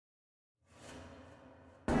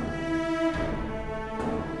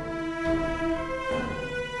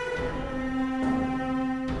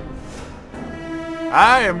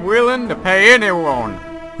I am willing to pay anyone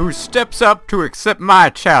who steps up to accept my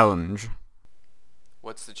challenge.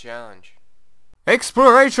 What's the challenge?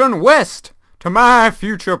 Exploration west to my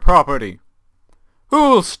future property.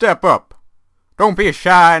 Who'll step up? Don't be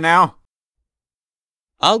shy now.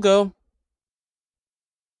 I'll go.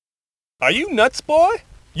 Are you nuts, boy?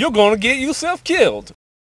 You're gonna get yourself killed.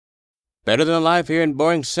 Better than alive here in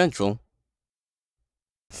Boring Central.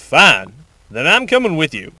 Fine. Then I'm coming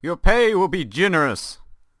with you. Your pay will be generous.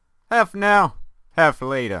 Half now, half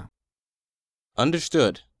later.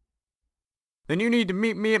 Understood. Then you need to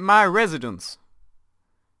meet me at my residence.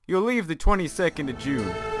 You'll leave the 22nd of June,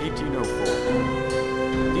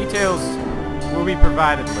 1804. Details will be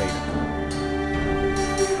provided later.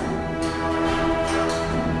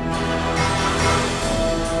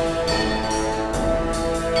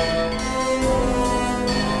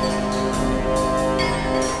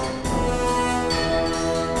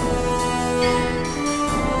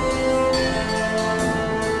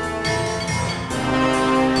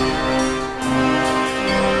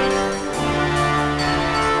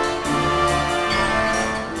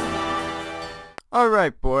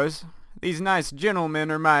 Alright, boys. These nice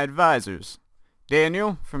gentlemen are my advisors.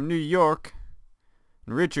 Daniel from New York,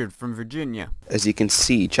 and Richard from Virginia. As you can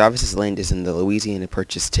see, Travis's land is in the Louisiana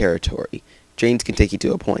Purchase territory. Trains can take you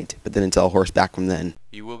to a point, but then it's all horseback from then.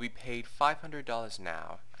 You will be paid $500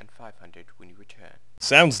 now, and $500 when you return.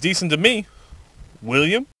 Sounds decent to me.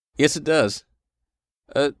 William? Yes, it does.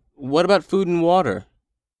 What about food and water?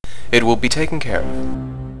 It will be taken care of.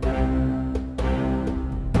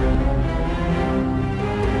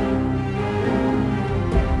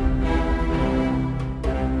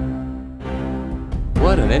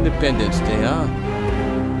 What an Independence Day, huh?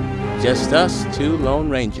 Just us two Lone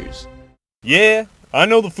Rangers. Yeah, I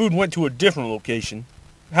know the food went to a different location.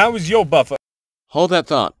 How was your buffer? Hold that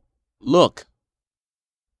thought. Look.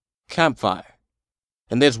 Campfire.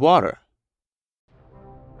 And there's water.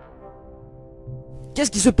 Qu'est-ce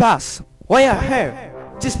qui se passe? Why are here?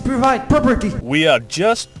 Just provide property. We are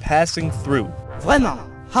just passing through. Vraiment?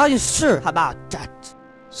 How are you sure about that?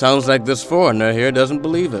 Sounds like this foreigner here doesn't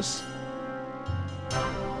believe us.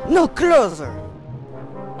 No closer.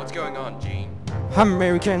 What's going on, Gene?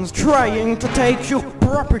 Americans trying to take your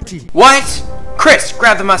property. What? Chris,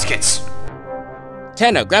 grab the muskets!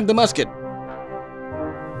 Tanner, grab the musket.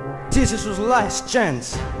 This is your last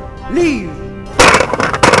chance. Leave.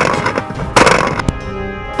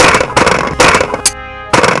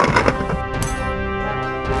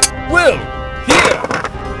 Will! Here!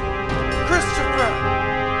 Christopher!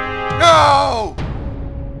 No!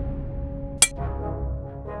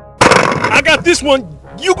 I got this one!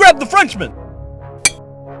 You grab the Frenchman!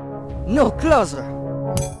 No closer.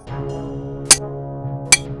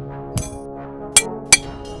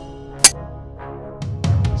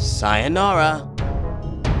 Sayonara.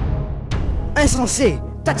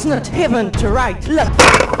 Insensé. That's not heaven to write. Look.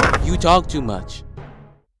 You talk too much.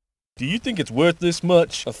 Do you think it's worth this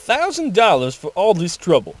much? $1,000 for all this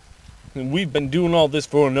trouble. And we've been doing all this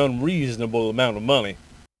for an unreasonable amount of money.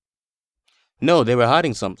 No, they were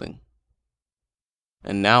hiding something.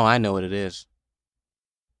 And now I know what it is.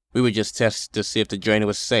 We were just testing to see if the drainer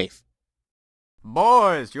was safe.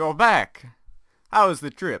 Boys, you're back. How was the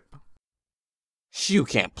trip? You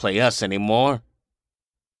can't play us anymore.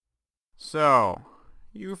 So,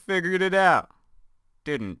 you figured it out,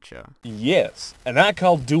 didn't you? Yes, and I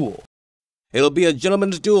call duel. It'll be a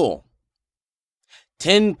gentleman's duel.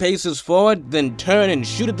 10 paces forward, then turn and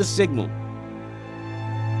shoot at the signal.